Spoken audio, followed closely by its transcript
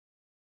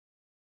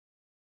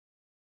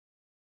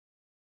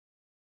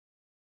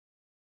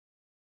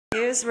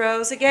Here's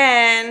Rose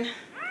again,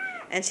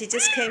 and she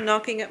just came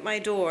knocking at my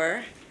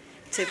door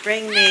to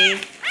bring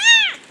me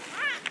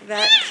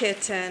that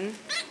kitten.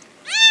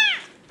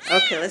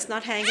 Okay, let's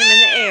not hang him in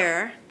the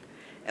air,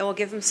 and we'll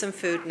give him some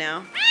food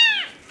now.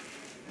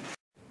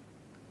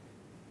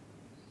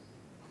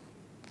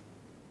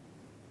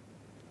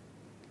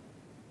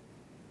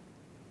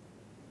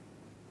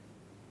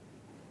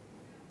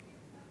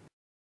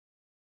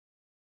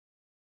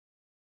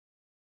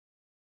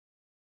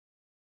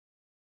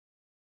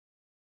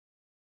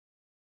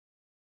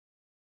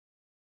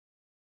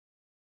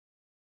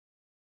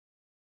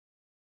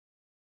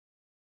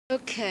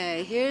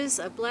 Okay, here's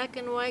a black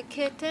and white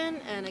kitten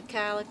and a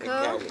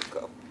calico.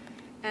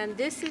 And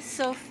this is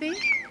Sophie.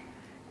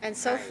 And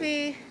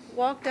Sophie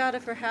walked out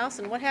of her house,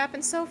 and what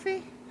happened,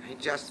 Sophie? I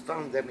just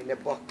found them in a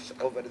box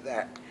over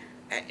there.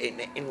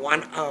 In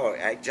 1 hour,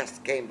 I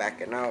just came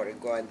back an hour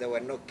ago and there were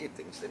no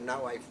kittens, and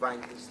now I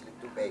find these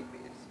little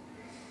babies.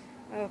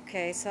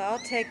 Okay, so I'll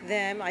take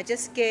them. I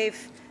just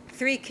gave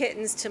 3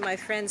 kittens to my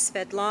friend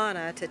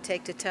Svetlana to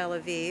take to Tel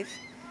Aviv.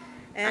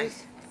 And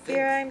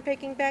here I'm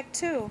taking back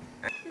 2.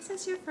 This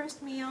is your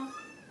first meal.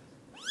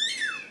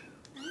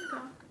 There you go.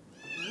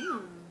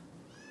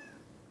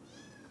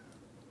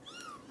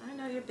 I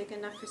know you're big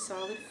enough for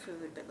solid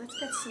food, but let's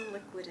get some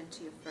liquid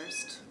into you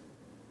first.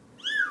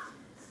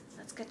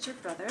 Let's get your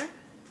brother.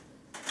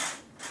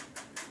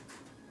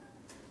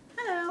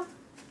 Hello.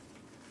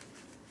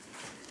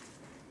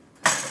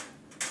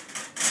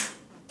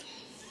 Okay,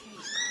 here you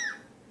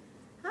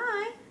go.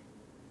 Hi.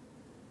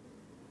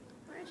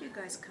 Where'd you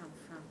guys come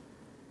from?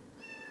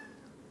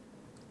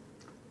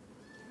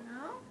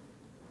 No?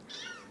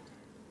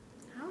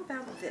 How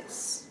about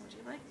this? Would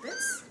you like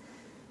this?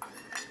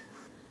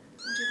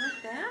 Would you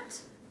like that?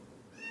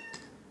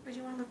 Or do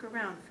you want to look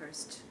around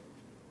first?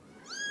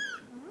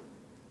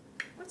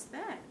 What's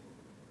that?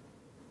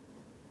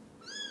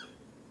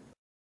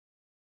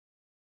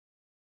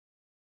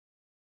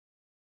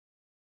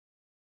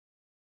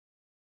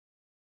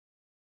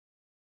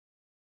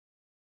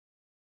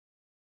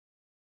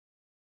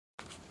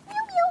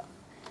 Meow meow.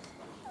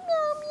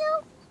 Meow meow.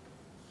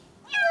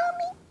 Meow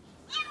meow.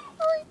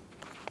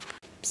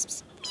 Psst,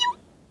 psst. Meow.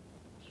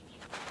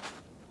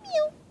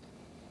 Meow.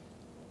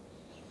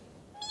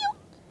 Meow.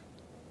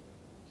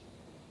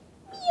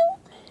 Meow.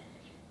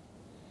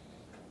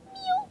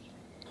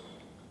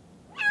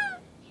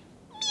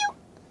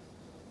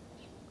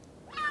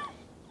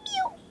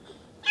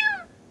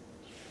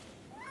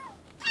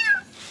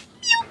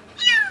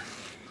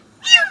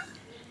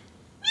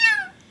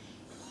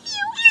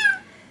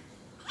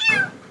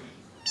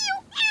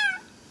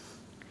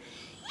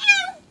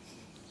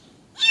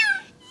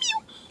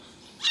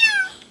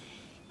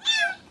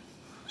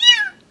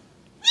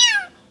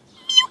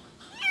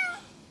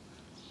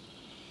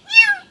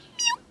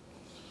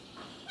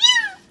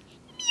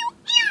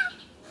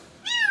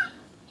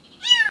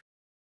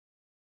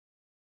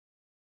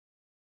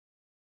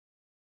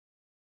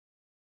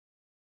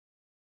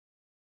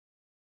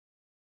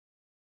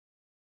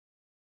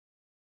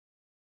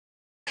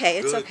 Okay,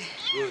 it's okay.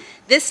 Good.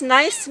 This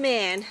nice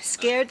man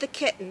scared the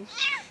kitten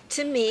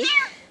to me.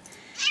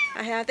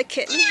 I have the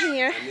kitten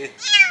here.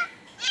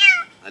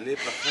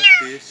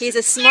 He's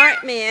a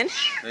smart man.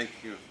 Thank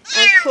you.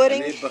 I'm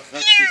putting...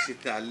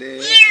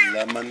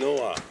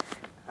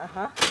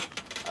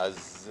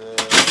 אז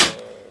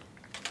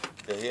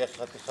תהיה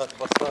חתיכת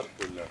בשר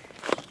כולה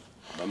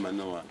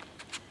במנוע.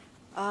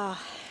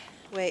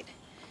 Wait.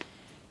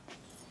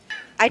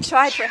 I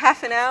tried for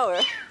half an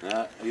hour.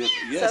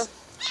 Yes.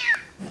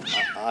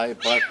 I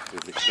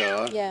parked the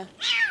car. Yeah.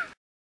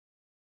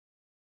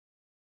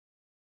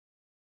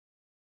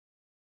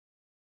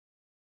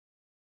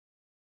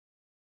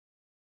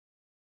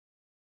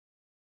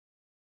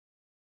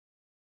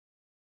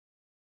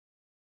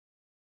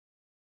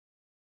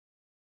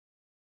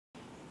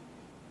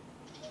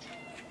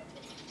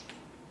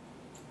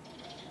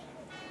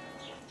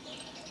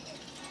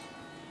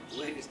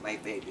 Where is my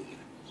baby?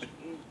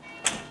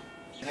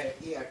 Her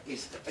ear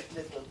is a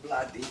little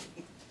bloody.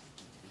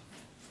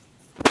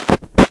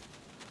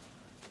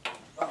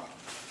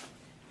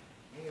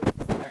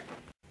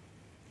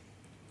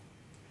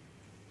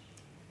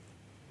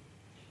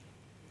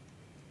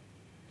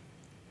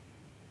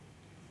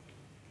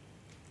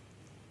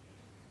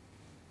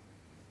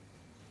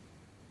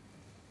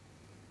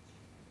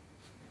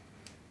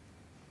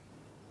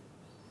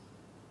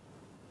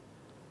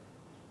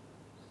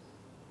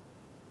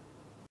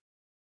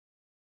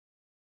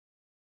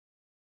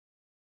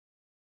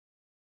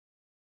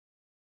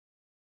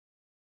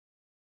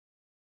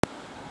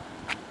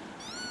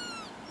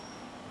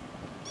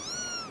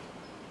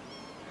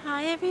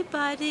 Hi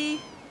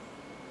everybody.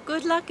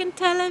 Good luck in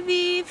Tel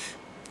Aviv.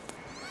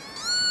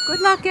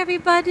 Good luck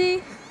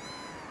everybody.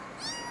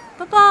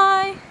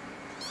 Bye-bye.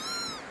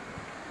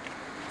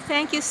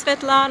 Thank you,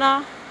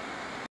 Svetlana.